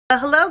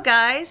Hello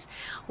guys,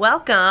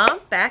 welcome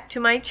back to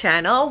my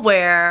channel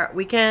where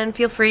we can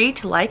feel free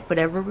to like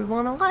whatever we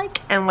want to like,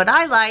 and what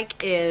I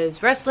like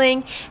is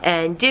wrestling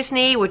and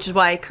Disney, which is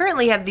why I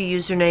currently have the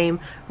username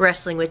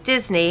Wrestling with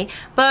Disney,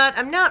 but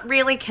I'm not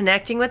really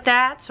connecting with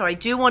that, so I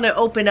do want to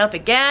open up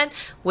again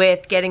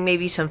with getting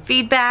maybe some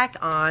feedback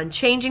on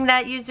changing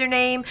that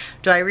username.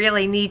 Do I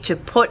really need to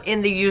put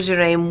in the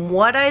username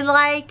what I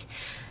like?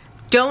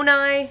 Don't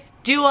I?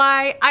 Do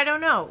I? I don't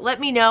know.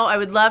 Let me know. I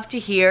would love to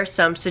hear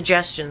some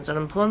suggestions. And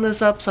I'm pulling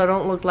this up so I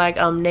don't look like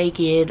I'm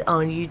naked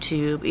on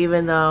YouTube,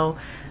 even though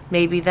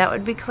maybe that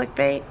would be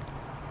clickbait.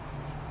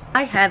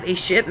 I have a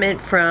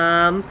shipment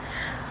from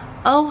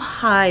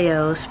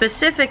Ohio,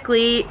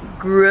 specifically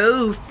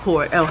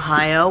Groveport,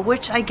 Ohio,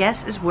 which I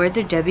guess is where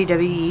the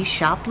WWE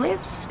shop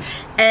lives.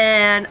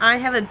 And I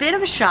have a bit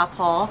of a shop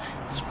haul,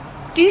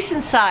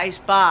 decent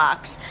sized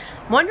box.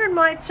 Wondering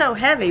why it's so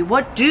heavy.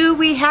 What do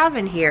we have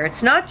in here?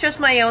 It's not just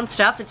my own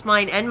stuff, it's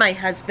mine and my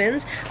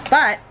husband's,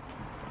 but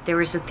there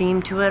is a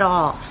theme to it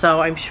all.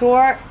 So I'm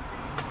sure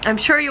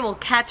you will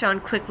catch on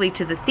quickly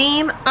to the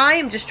theme. I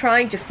am just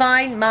trying to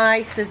find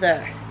my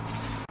scissor.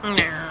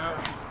 No.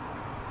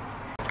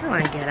 Come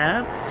on, get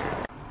up.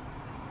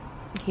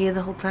 Here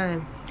the whole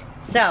time.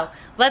 So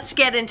let's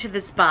get into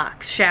this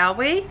box, shall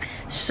we?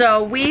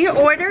 So we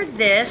ordered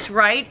this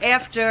right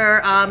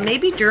after,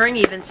 maybe during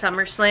even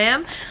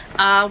Summerslam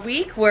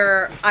week,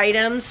 where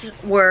items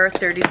were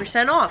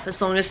 30% off,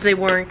 as long as they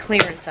weren't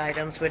clearance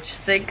items, which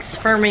stinks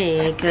for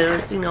me,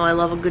 because, you know, I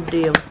love a good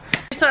deal.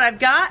 Here's what I've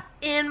got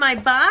in my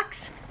box,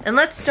 and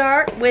let's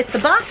start with the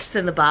box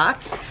in the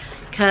box,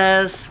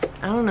 because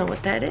I don't know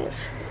what that is.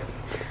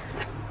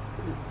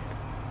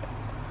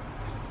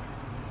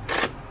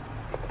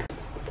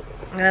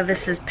 Now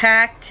this is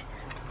packed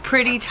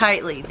pretty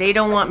tightly. They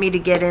don't want me to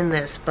get in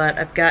this, but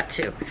I've got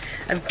to.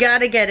 I've got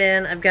to get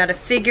in. I've got to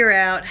figure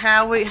out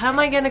how am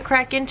I going to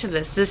crack into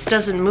this? This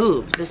doesn't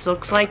move. This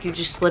looks like you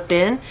just slip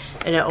in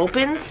and it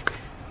opens,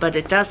 but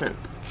it doesn't.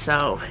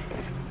 So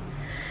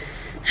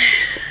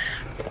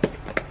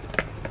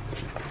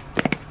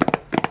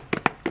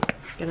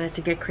gonna have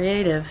to get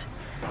creative.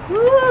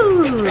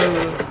 Woo!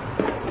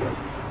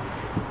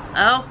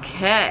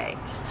 Okay,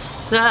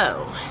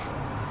 so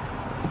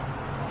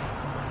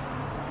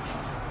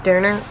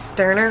there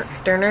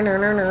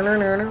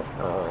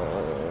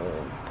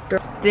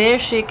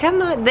she,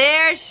 come on,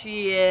 there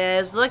she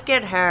is. Look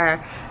at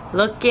her,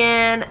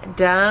 looking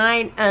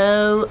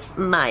dynamite.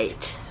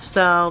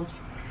 So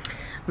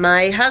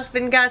my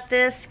husband got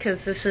this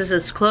because this is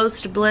as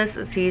close to bliss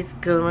as he's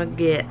gonna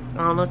get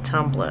on a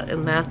Tumblr,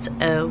 and that's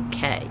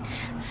okay.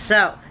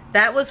 So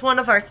that was one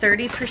of our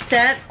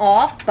 30%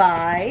 off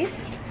buys.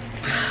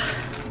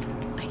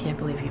 I can't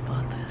believe you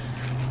bought this.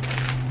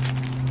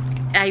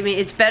 I mean,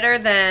 it's better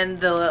than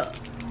the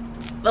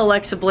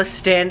Alexa Bliss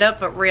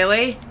stand-up, but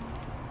really?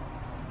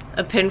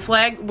 A pin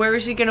flag? Where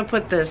is he gonna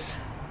put this?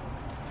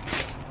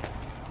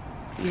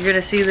 You're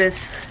gonna see this.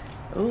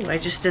 Oh, I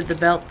just did the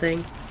belt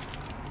thing.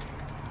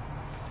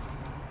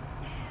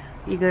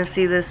 You're gonna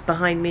see this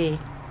behind me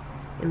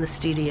in the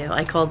studio.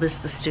 I call this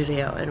the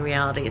studio. In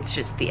reality, it's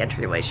just the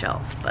entryway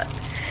shelf, but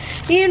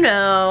you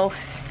know.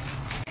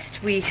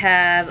 Next, we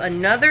have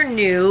another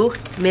new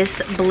Miss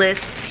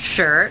Bliss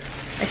shirt.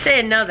 I say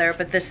another,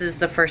 but this is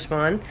the first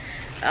one.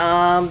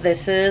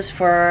 This is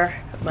for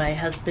my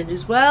husband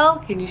as well.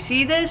 Can you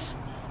see this?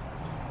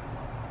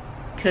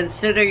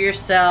 Consider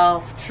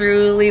yourself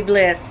truly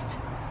blissed.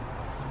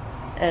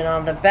 And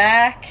on the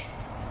back,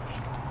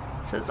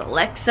 it says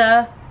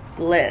Alexa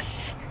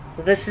Bliss.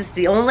 So this is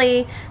the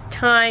only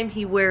time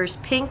he wears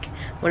pink,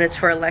 when it's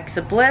for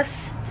Alexa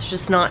Bliss. It's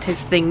just not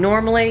his thing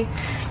normally,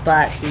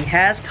 but he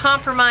has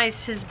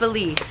compromised his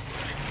beliefs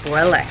for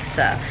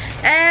Alexa.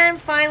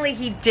 And finally,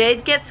 he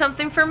did get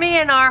something for me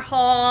in our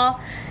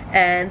haul,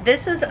 and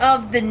this is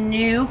of the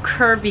new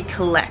Curvy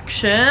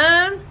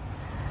collection,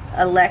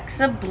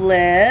 Alexa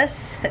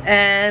Bliss,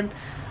 and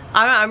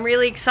I'm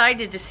really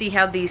excited to see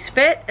how these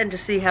fit and to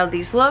see how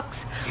these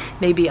looks.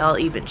 Maybe I'll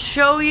even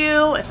show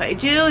you. If I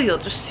do, you'll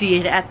just see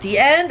it at the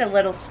end, a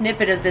little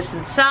snippet of this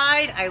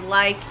inside. I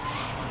like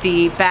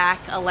the back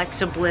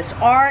Alexa Bliss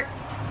art.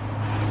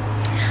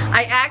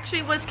 I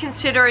actually was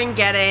considering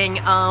getting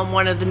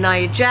one of the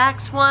Nia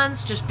Jax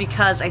ones, just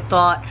because I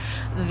thought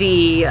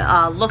the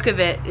look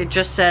of it, it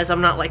just says I'm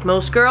not like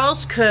most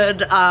girls,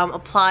 could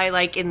apply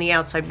like in the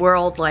outside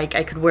world, like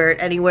I could wear it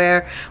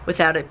anywhere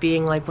without it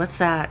being like, what's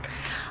that?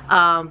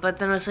 But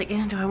then I was like,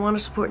 do I want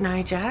to support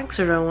Nia Jax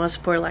or do I want to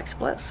support Alexa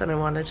Bliss? And I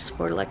wanted to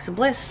support Alexa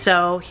Bliss,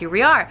 so here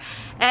we are.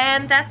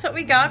 And that's what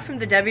we got from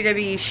the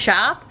WWE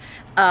shop.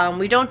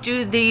 We don't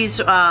do these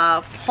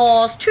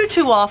hauls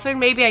too often,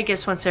 maybe I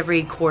guess once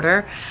every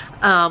quarter.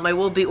 I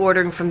will be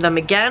ordering from them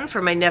again for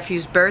my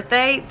nephew's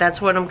birthday. That's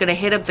when I'm gonna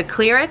hit up the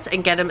clearance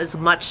and get him as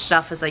much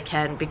stuff as I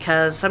can,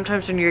 because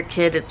sometimes when you're a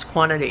kid, it's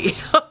quantity.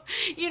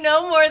 You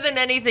know, more than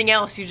anything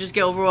else, you just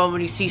get overwhelmed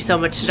when you see so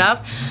much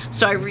stuff.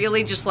 So I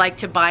really just like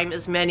to buy him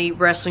as many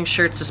wrestling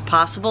shirts as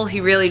possible.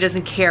 He really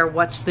doesn't care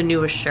what's the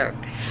newest shirt.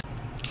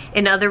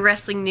 In other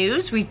wrestling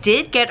news, we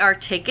did get our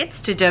tickets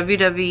to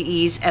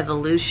WWE's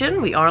Evolution.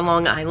 We are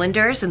Long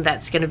Islanders, and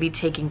that's going to be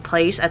taking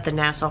place at the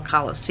Nassau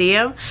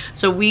Coliseum.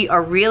 So we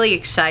are really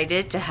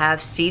excited to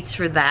have seats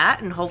for that,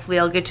 and hopefully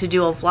I'll get to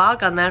do a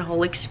vlog on that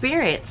whole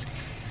experience.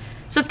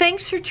 So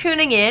thanks for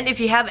tuning in. If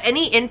you have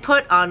any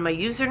input on my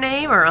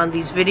username or on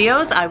these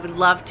videos, I would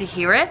love to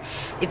hear it.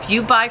 If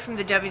you buy from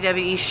the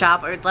WWE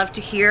shop, I would love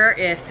to hear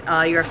if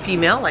you're a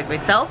female like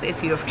myself,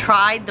 if you have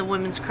tried the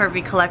women's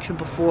curvy collection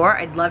before.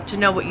 I'd love to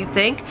know what you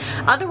think.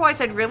 Otherwise,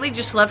 I'd really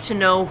just love to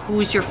know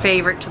who's your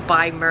favorite to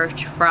buy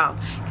merch from,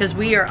 because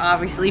we are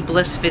obviously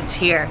Blissfits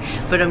here,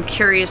 but I'm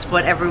curious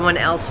what everyone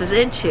else is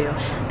into.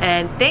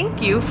 And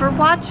thank you for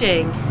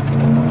watching.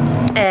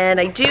 And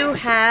I do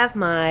have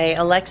my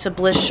Alexa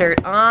Bliss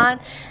shirt on,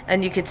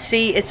 and you can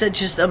see it's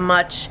just a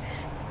much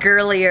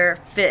girlier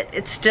fit.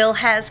 It still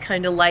has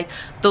kind of like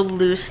the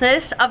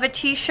looseness of a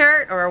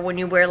t-shirt, or when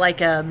you wear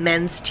like a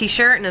men's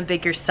t-shirt in a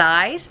bigger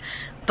size,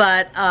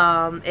 but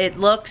it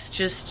looks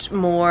just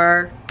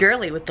more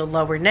girly with the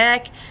lower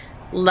neck.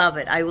 Love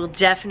it. I will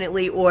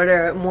definitely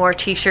order more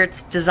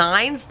t-shirts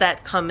designs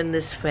that come in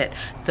this fit.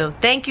 So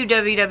thank you,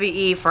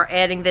 WWE, for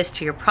adding this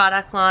to your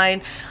product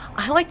line.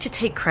 I like to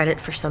take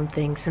credit for some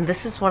things, and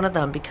this is one of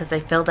them, because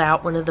I filled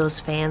out one of those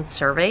fan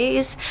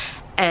surveys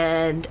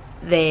and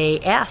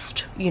they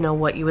asked, you know,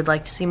 what you would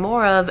like to see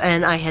more of,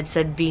 and I had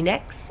said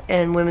V-necks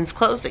and women's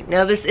clothing.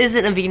 Now this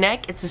isn't a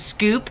V-neck, it's a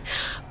scoop,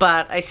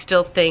 but I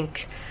still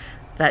think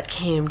that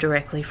came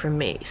directly from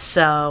me.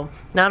 So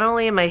not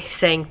only am I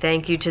saying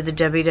thank you to the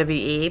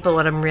WWE, but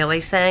what I'm really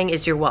saying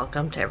is you're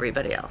welcome to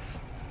everybody else.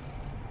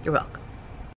 You're welcome.